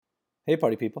Hey,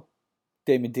 party people.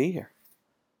 Damon D here.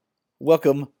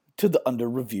 Welcome to the Under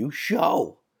Review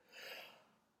Show.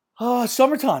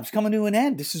 Summertime's coming to an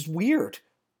end. This is weird.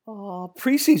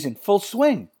 Preseason, full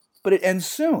swing, but it ends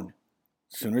soon.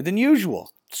 Sooner than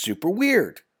usual. Super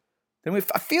weird. I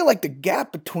feel like the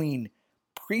gap between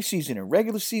preseason and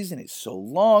regular season is so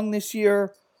long this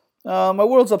year. My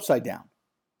world's upside down.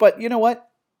 But you know what?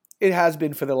 It has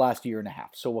been for the last year and a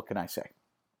half. So what can I say?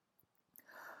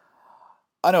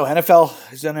 I know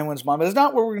NFL is on anyone's mind, but it's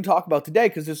not what we're going to talk about today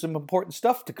because there's some important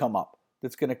stuff to come up.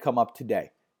 That's going to come up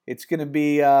today. It's going to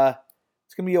be a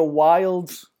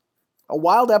wild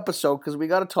episode because we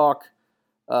got to talk.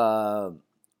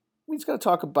 We just got to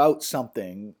talk about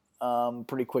something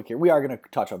pretty quick here. We are going to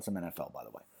touch on some NFL, by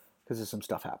the way, because there's some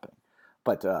stuff happening.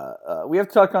 But we have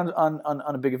to talk on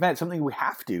a big event, something we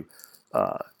have to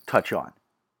touch on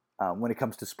when it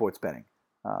comes to sports betting,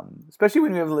 especially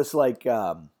when we have this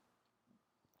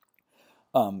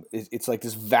it's like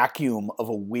this vacuum of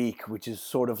a week, which is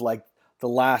sort of like the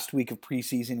last week of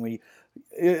preseason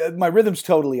where my rhythm's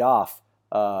totally off.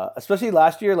 Especially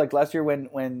last year,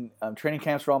 when training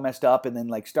camps were all messed up and then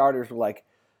like starters were like,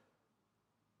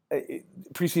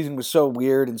 preseason was so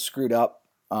weird and screwed up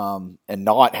and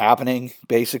not happening,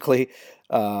 basically.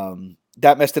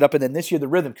 That messed it up. And then this year, the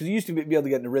rhythm, because you used to be able to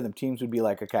get in the rhythm. Teams would be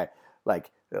like, okay,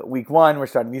 week 1, we're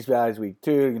starting these guys. Week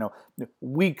 2,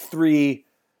 week 3,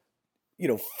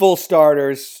 full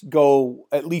starters go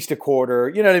at least a quarter.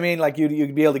 You know what I mean? Like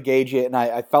you'd be able to gauge it, and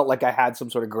I felt like I had some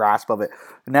sort of grasp of it.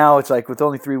 Now it's like with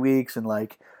only 3 weeks, and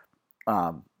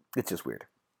it's just weird.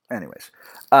 Anyways,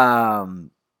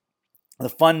 the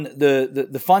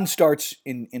fun starts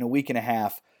in a week and a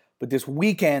half. But this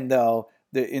weekend, though,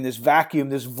 in this vacuum,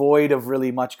 this void of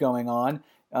really much going on,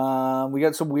 we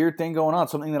got some weird thing going on.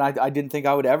 Something that I didn't think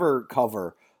I would ever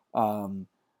cover.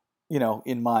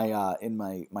 In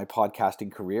my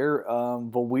podcasting career,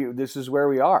 but this is where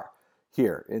we are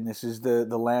here, and this is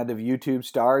the land of YouTube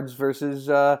stars versus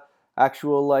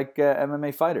actual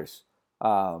MMA fighters.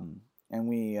 And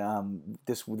we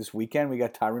this weekend we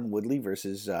got Tyron Woodley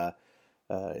versus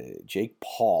Jake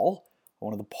Paul,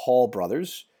 one of the Paul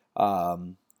brothers.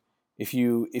 If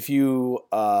you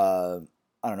I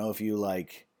don't know if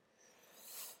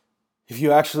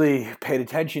you actually paid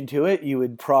attention to it, you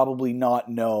would probably not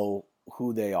know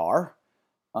who they are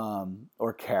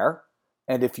or care.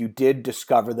 And if you did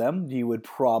discover them, you would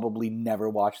probably never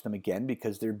watch them again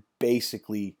because they're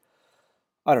basically,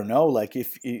 I don't know, like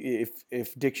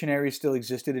if dictionaries still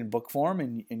existed in book form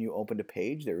and you opened a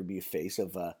page, there would be a face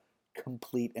of a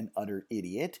complete and utter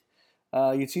idiot.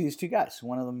 You'd see these two guys.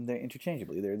 One of them, they're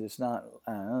interchangeably. They're just not,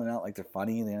 I don't know, not like they're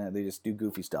funny. They just do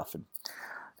goofy stuff. And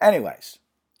anyways.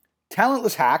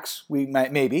 Talentless hacks,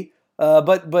 maybe,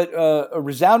 but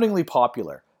resoundingly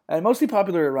popular, and mostly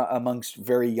popular amongst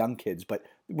very young kids. But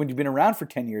when you've been around for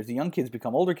 10 years, the young kids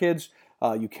become older kids.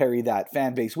 You carry that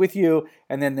fan base with you,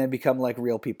 and then they become like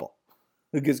real people,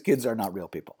 because kids are not real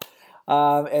people.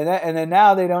 And then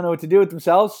now they don't know what to do with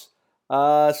themselves.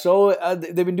 So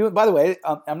they've been doing. By the way,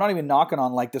 I'm not even knocking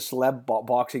on like the celeb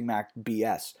boxing match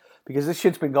BS. Because this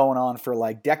shit's been going on for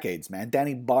like decades, man.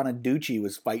 Danny Bonaducci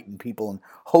was fighting people and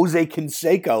Jose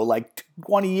Canseco like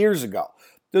 20 years ago.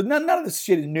 None of this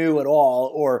shit is new at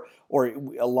all or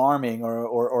alarming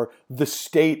or the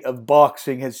state of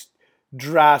boxing has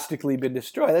drastically been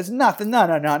destroyed. That's nothing. No,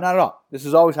 not at all. This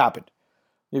has always happened.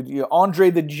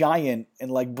 Andre the Giant and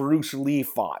like Bruce Lee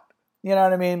fought. You know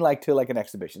what I mean? Like to like an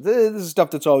exhibition. This is stuff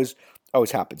that's always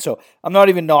happened. So I'm not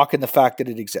even knocking the fact that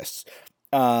it exists.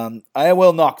 I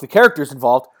will knock the characters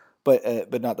involved,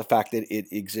 but not the fact that it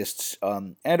exists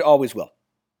and always will.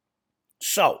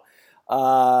 So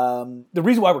the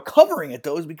reason why we're covering it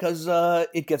though is because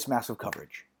it gets massive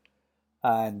coverage,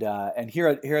 and here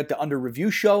at the Under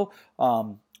Review Show,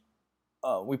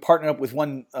 we partnered up with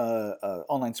one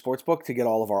online sportsbook to get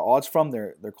all of our odds from.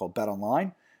 They're called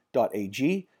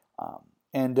BetOnline.ag.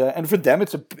 And for them,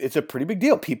 it's a pretty big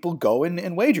deal. People go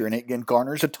and wager, and it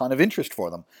garners a ton of interest for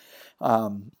them.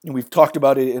 And we've talked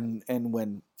about it in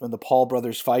when the Paul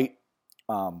brothers fight.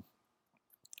 We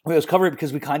always cover it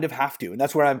because we kind of have to, and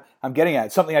that's where I'm getting at.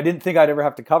 It's something I didn't think I'd ever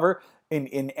have to cover in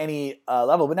any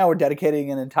level, but now we're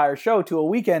dedicating an entire show to a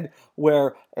weekend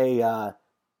where a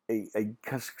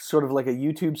sort of like a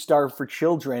YouTube star for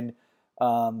children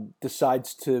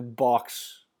decides to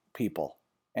box people,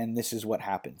 and this is what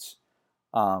happens.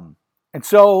 And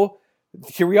so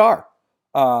here we are.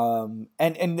 And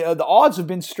the odds have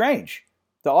been strange.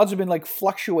 The odds have been like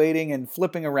fluctuating and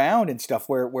flipping around and stuff.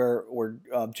 Where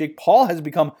Jake Paul has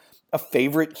become a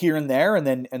favorite here and there, and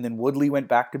then Woodley went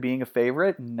back to being a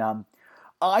favorite. And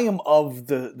I am of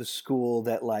the school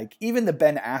that, like, even the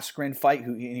Ben Askren fight,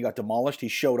 he got demolished. He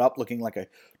showed up looking like a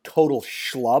total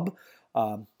schlub,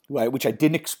 which I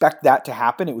didn't expect that to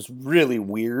happen. It was really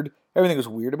weird. Everything was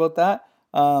weird about that.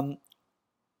 I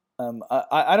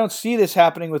don't see this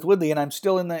happening with Woodley, and I'm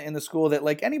still in the school that,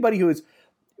 like, anybody who has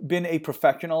been a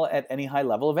professional at any high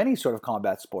level of any sort of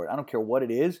combat sport, I don't care what it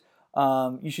is,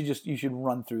 you should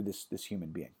run through this human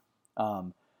being.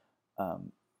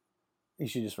 You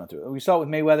should just run through it. We saw it with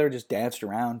Mayweather, just danced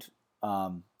around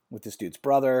with this dude's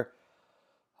brother,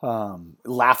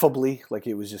 laughably, like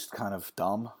it was just kind of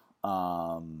dumb.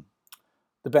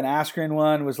 The Ben Askren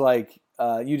one was like,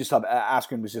 you just saw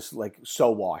Askren was just like so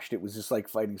washed. It was just like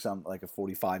fighting like a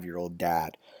 45-year-old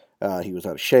dad. He was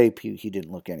out of shape. He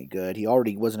didn't look any good. He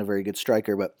already wasn't a very good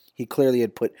striker, but he clearly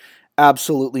had put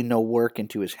absolutely no work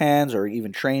into his hands or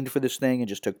even trained for this thing and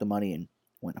just took the money and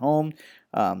went home.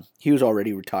 He was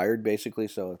already retired basically,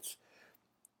 so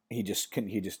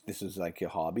this is like a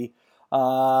hobby.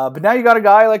 But now you got a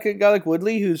guy like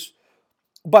Woodley, who's,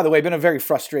 by the way, been a very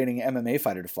frustrating MMA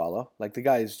fighter to follow. Like, the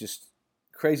guy is just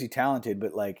crazy talented,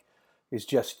 but like is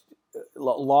just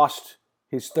lost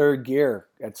his third gear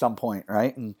at some point,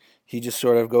 right? And he just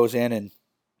sort of goes in and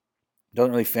doesn't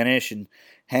really finish and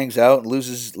hangs out and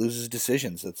loses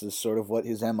decisions. That's just sort of what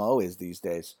his MO is these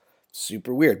days.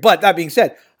 Super weird. But that being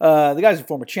said, the guy's a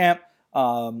former champ.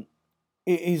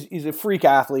 He's a freak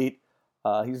athlete.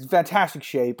 He's in fantastic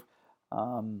shape.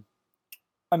 I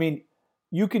mean,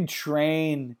 you can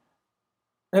train.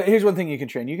 Here's one thing you can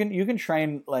train. You can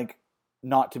train like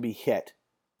not to be hit,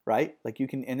 right? Like you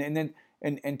can,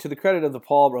 and to the credit of the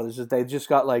Paul brothers, is they've just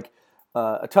got like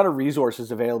a ton of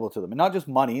resources available to them, and not just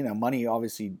money. You know, money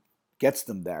obviously gets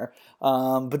them there,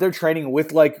 but they're training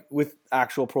with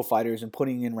actual pro fighters and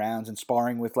putting in rounds and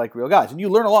sparring with like real guys, and you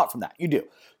learn a lot from that. You do.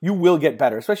 You will get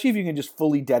better, especially if you can just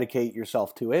fully dedicate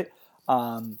yourself to it.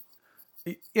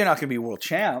 You're not going to be world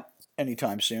champ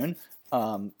anytime soon. You're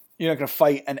not going to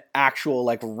fight an actual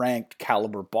like ranked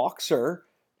caliber boxer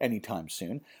anytime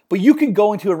soon, but you can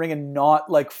go into a ring and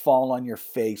not like fall on your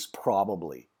face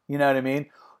probably. You know what I mean?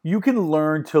 You can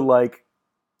learn to like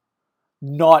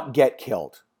not get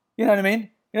killed. You know what I mean?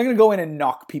 You're not going to go in and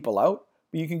knock people out,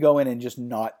 but you can go in and just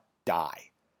not die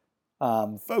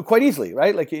quite easily,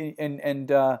 right? Like,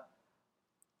 and I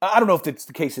don't know if it's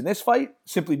the case in this fight,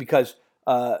 simply because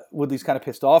Woodley's kind of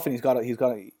pissed off, and he's got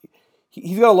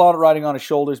a lot riding on his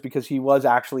shoulders because he was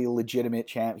actually a legitimate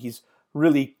champ. He's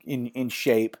really in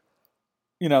shape.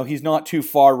 You know, he's not too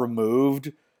far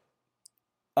removed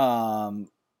from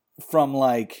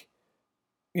like,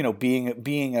 you know,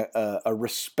 being a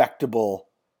respectable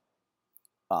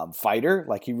fighter.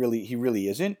 Like he really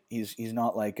isn't. He's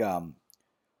not like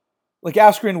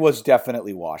Askren was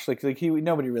definitely washed. Like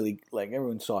nobody really, like,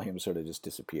 everyone saw him sort of just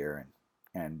disappear,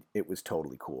 and it was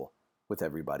totally cool with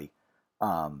everybody.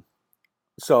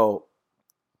 So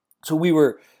we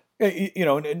were, you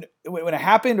know, when it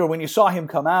happened, or when you saw him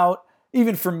come out,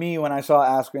 even for me, when I saw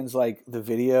Askren's like the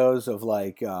videos of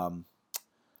like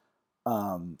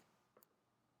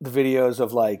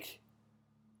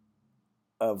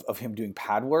of him doing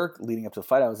pad work leading up to the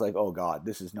fight, I was like, oh God,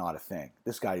 this is not a thing.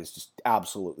 This guy is just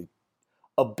absolutely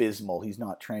abysmal. He's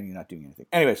not training, not doing anything.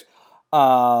 Anyways,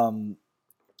 a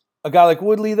guy like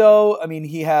Woodley, though, I mean,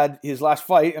 he had his last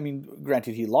fight. I mean,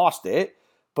 granted, he lost it,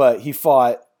 but he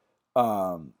fought,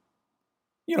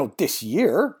 you know, this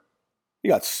year. He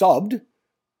got subbed,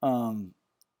 you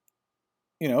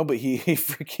know, but he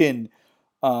freaking,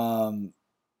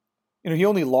 you know, he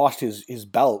only lost his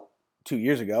belt 2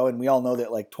 years ago, and we all know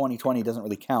that like 2020 doesn't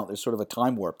really count. There's sort of a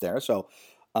time warp there. So,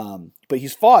 but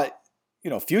he's fought,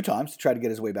 you know, a few times to try to get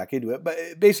his way back into it. But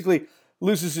basically,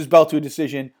 loses his belt to a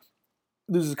decision,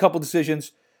 loses a couple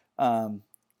decisions,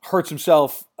 hurts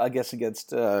himself, I guess, against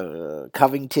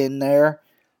Covington there.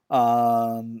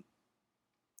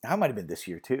 That might have been this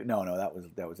year too. No, that was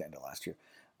the end of last year.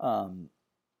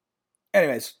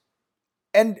 Anyways,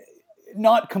 and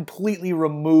not completely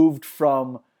removed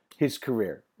from his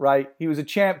career, right? He was a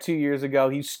champ 2 years ago.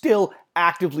 He's still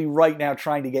actively right now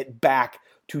trying to get back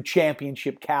to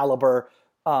championship caliber.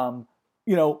 You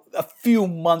know, a few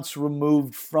months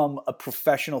removed from a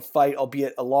professional fight,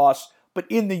 albeit a loss, but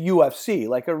in the UFC,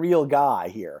 like a real guy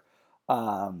here.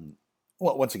 Well,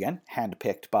 once again,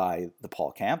 handpicked by the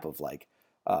Paul camp of like,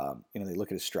 you know, they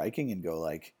look at his striking and go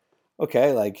like,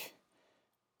 okay, like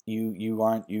you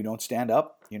don't stand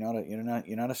up. You're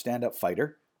not a stand up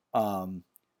fighter.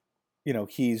 You know,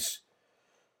 he's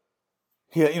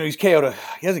KO'd.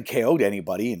 He hasn't KO'd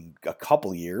anybody in a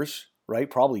couple years, right?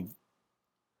 Probably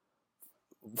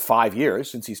 5 years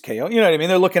since he's KO'd. You know what I mean?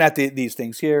 They're looking at these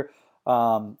things here.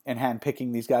 and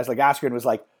handpicking these guys. Like Askren was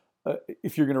like,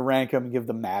 if you're going to rank him and give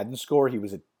the Madden score, he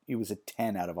was a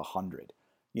 10 out of 100.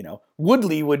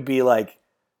 Woodley would be like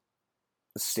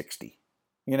a 60.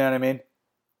 You know what I mean?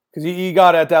 Because you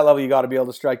got at that level, you got to be able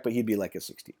to strike, but he'd be like a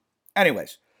 60.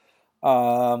 Anyways,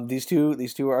 these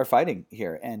two are fighting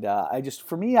here, and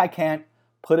for me, I can't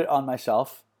put it on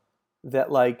myself that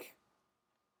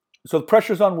so the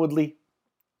pressure's on Woodley.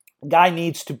 Guy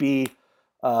needs to be.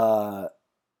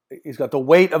 He's got the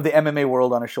weight of the MMA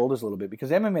world on his shoulders a little bit,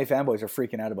 because MMA fanboys are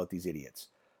freaking out about these idiots,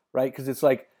 right? Because it's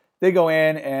like they go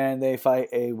in and they fight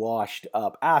a washed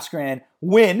up Askren,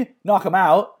 win, knock him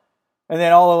out. And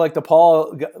then all of the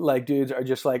Paul dudes are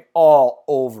just all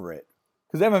over it.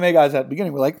 Because MMA guys at the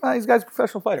beginning were like, this guy's a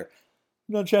professional fighter.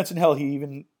 No chance in hell he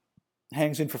even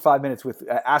hangs in for 5 minutes with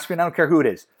Askren. I don't care who it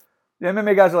is. The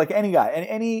MMA guys are like any guy. And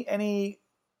any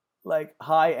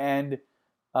high-end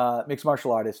mixed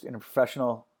martial artist in a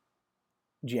professional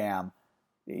jam,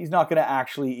 he's not going to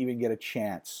actually even get a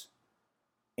chance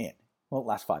in. Won't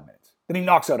last 5 minutes. Then he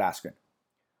knocks out Askren.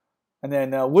 And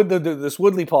then this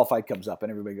Woodley-Paul fight comes up,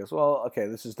 and everybody goes, well, okay,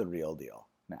 this is the real deal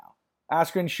now.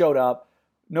 Askren showed up.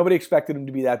 Nobody expected him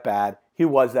to be that bad. He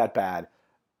was that bad.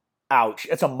 Ouch.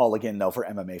 It's a mulligan, though, for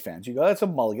MMA fans. You go, that's a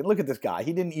mulligan. Look at this guy.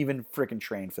 He didn't even freaking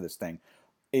train for this thing.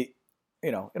 It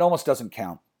almost doesn't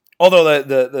count. Although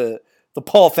the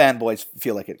Paul fanboys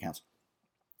feel like it counts.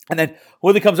 And then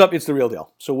Woodley comes up, it's the real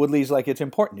deal. So Woodley's it's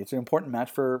important. It's an important match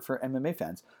for MMA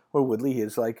fans, where Woodley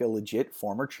is a legit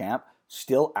former champ,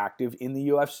 still active in the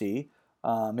UFC,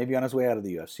 maybe on his way out of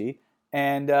the UFC,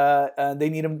 and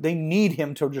they need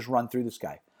him to just run through this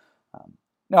guy.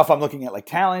 Now, if I'm looking at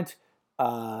talent,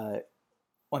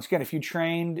 once again,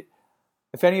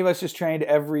 if any of us just trained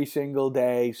every single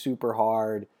day, super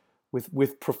hard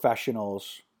with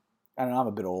professionals, I don't know, I'm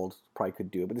a bit old, probably could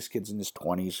do it, but this kid's in his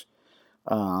 20s.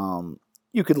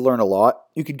 You could learn a lot.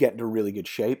 You could get into really good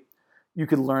shape. You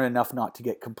could learn enough not to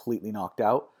get completely knocked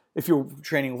out. If you're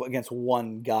training against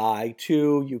one guy,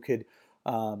 too, you could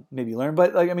maybe learn.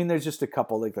 But there's just a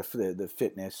couple. The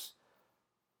fitness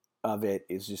of it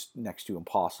is just next to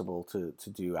impossible to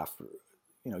do after.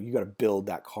 You got to build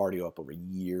that cardio up over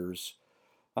years.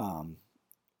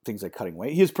 Things like cutting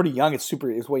weight. He is pretty young. It's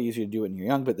way easier to do it when you're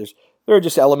young. But there are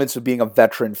just elements of being a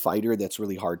veteran fighter that's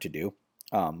really hard to do,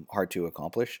 hard to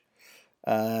accomplish.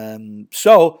 You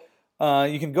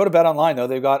can go to Bet Online, though.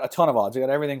 They've got a ton of odds. They got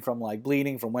everything from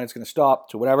bleeding, from when it's going to stop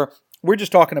to whatever. We're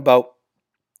just talking about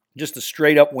just a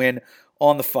straight up win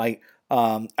on the fight.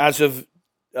 As of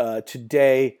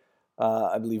today,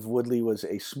 I believe Woodley was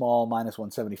a small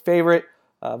 -170 favorite.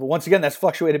 But once again, that's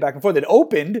fluctuated back and forth. It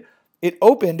opened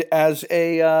as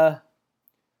a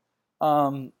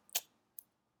Paul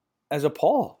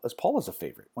as a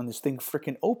favorite when this thing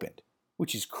freaking opened,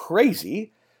 which is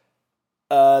crazy.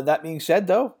 That being said,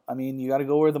 though, you got to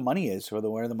go where the money is, or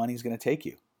where the money's going to take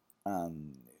you.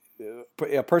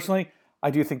 Personally, I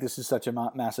do think this is such a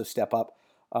massive step up.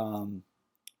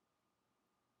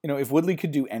 If Woodley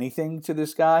could do anything to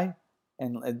this guy,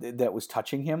 and that was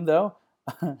touching him, though,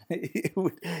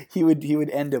 he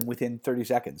would end him within 30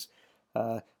 seconds.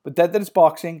 But that is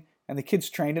boxing, and the kid's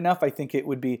trained enough. I think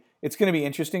it's going to be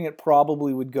interesting. It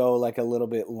probably would go a little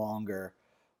bit longer.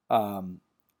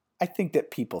 I think that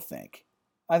people think.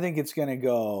 I think it's going to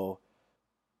go.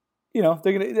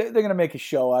 They're gonna make a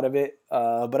show out of it.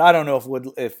 But I don't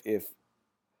know if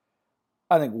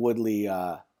I think Woodley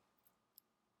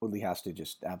has to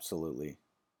just absolutely.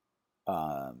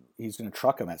 He's going to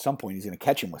truck him at some point. He's going to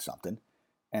catch him with something,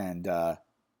 and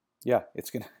it's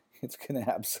gonna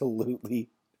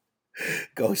absolutely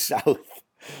go south.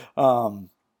 For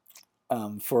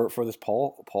this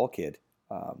Paul kid.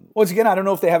 Once again, I don't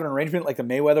know if they have an arrangement like the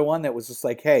Mayweather one that was just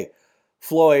hey,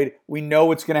 Floyd, we know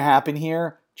what's going to happen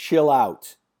here. Chill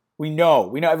out. We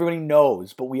know, everybody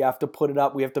knows, but we have to put it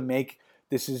up. We have to make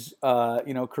this is,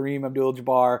 Kareem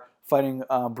Abdul-Jabbar fighting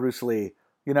Bruce Lee.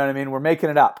 You know what I mean? We're making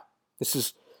it up. This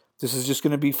is just going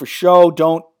to be for show.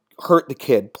 Don't hurt the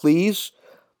kid, please.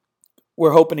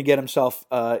 We're hoping to get himself,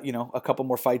 a couple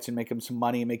more fights and make him some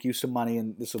money and make you some money,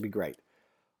 and this will be great.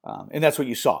 And that's what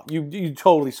you saw. You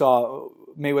totally saw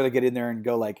Mayweather get in there and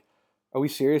go are we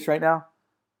serious right now?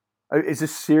 Is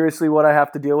this seriously what I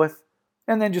have to deal with?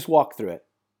 And then just walk through it.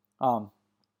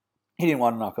 He didn't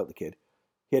want to knock out the kid.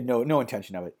 He had no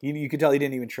intention of it. You could tell he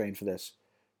didn't even train for this.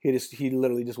 He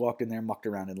literally just walked in there, mucked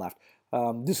around, and left.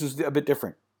 This is a bit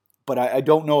different. But I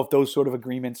don't know if those sort of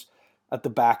agreements at the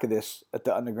back of this, at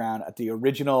the underground, at the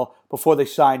original, before they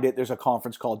signed it, there's a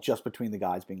conference call just between the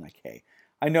guys being hey,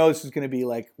 I know this is going to be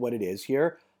what it is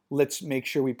here. Let's make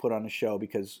sure we put on a show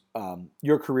because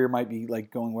your career might be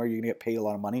going where you're going to get paid a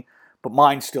lot of money. but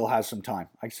mine still has some time.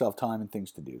 I still have time and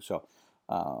things to do. So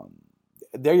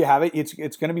there you have it. It's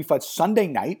going to be fun. Sunday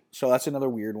night, so that's another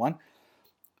weird one.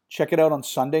 Check it out on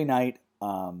Sunday night.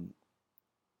 The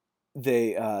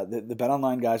Bet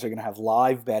Online guys are going to have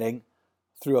live betting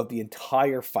throughout the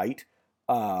entire fight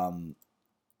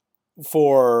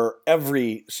for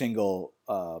every single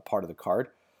part of the card.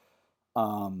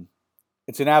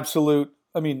 It's an absolute.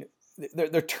 I mean,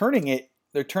 they're turning it.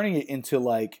 They're turning it into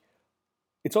like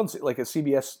it's on like a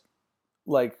CBS,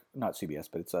 like not CBS,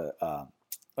 but it's a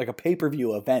like a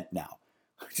pay-per-view event now,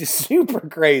 which is super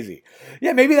crazy.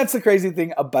 Yeah, maybe that's the crazy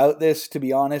thing about this. To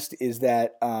be honest, is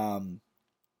that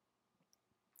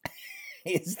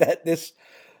this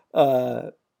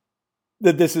that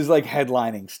this is like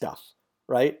headlining stuff,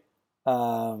 right?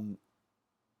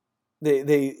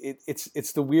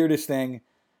 It's the weirdest thing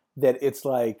that it's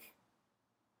like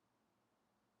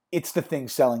it's the thing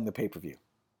selling the pay-per-view.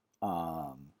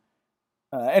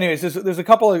 Anyways, there's a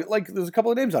couple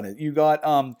of names on it. You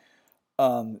got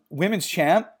women's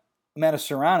champ Amanda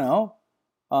Serrano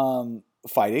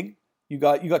fighting. You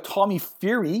got Tommy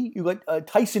Fury. You got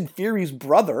Tyson Fury's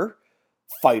brother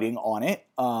fighting on it.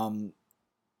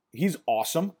 He's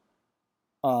awesome.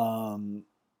 A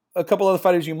couple other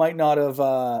fighters you might not have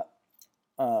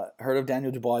heard of.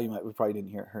 Daniel Dubois, we probably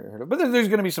didn't heard of. But there's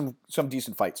going to be some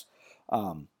decent fights.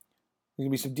 There's going to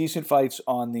be some decent fights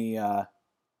on the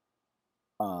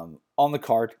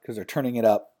card because they're turning it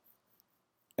up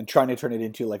and trying to turn it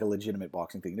into like a legitimate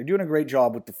boxing thing. They're doing a great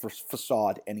job with the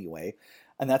facade anyway,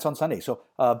 and that's on Sunday. So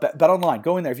bet online.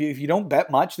 Go in there. If you don't bet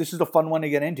much, this is a fun one to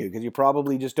get into because you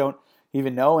probably just don't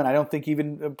even know, and I don't think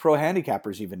even pro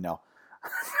handicappers even know.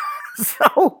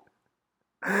 So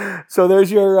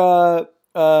there's your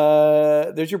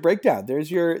breakdown.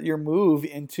 There's your move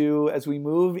into as we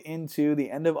move into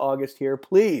the end of August here.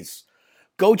 Please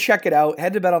go check it out.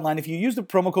 Head to Bet Online. If you use the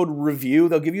promo code REVIEW,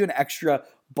 they'll give you an extra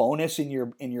bonus in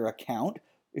your account.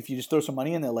 If you just throw some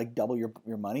money in, they'll like double your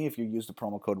money if you use the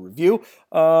promo code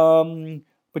REVIEW.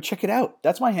 But check it out.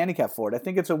 That's my handicap for it. I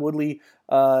think it's a Woodley.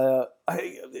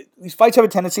 These fights have a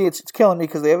tendency. It's killing me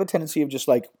because they have a tendency of just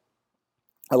like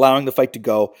allowing the fight to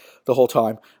go the whole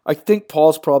time. I think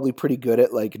Paul's probably pretty good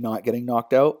at like not getting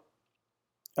knocked out.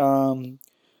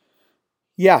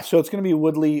 Yeah, so it's going to be a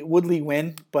Woodley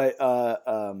win, but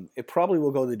it probably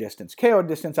will go the distance. KO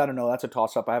distance, I don't know. That's a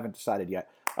toss-up. I haven't decided yet.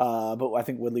 But I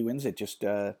think Woodley wins it. Just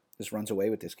runs away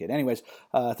with this kid. Anyways,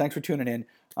 thanks for tuning in.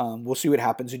 We'll see what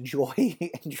happens. Enjoy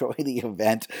the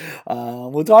event.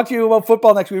 We'll talk to you about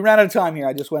football next week. We ran out of time here.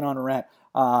 I just went on a rant.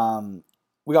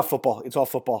 We got football. It's all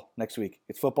football next week.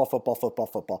 It's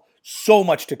football. So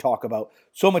much to talk about.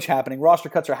 So much happening. Roster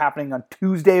cuts are happening on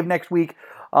Tuesday of next week.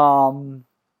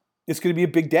 It's going to be a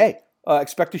big day.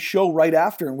 Expect a show right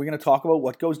after, and we're going to talk about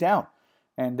what goes down.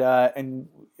 And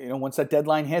you know, once that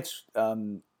deadline hits,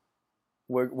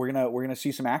 we're gonna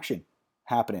see some action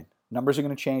happening. Numbers are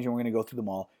going to change, and we're going to go through them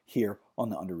all here on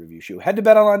the Under Review Show. Head to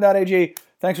betonline.ag.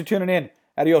 Thanks for tuning in.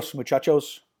 Adios,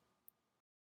 muchachos.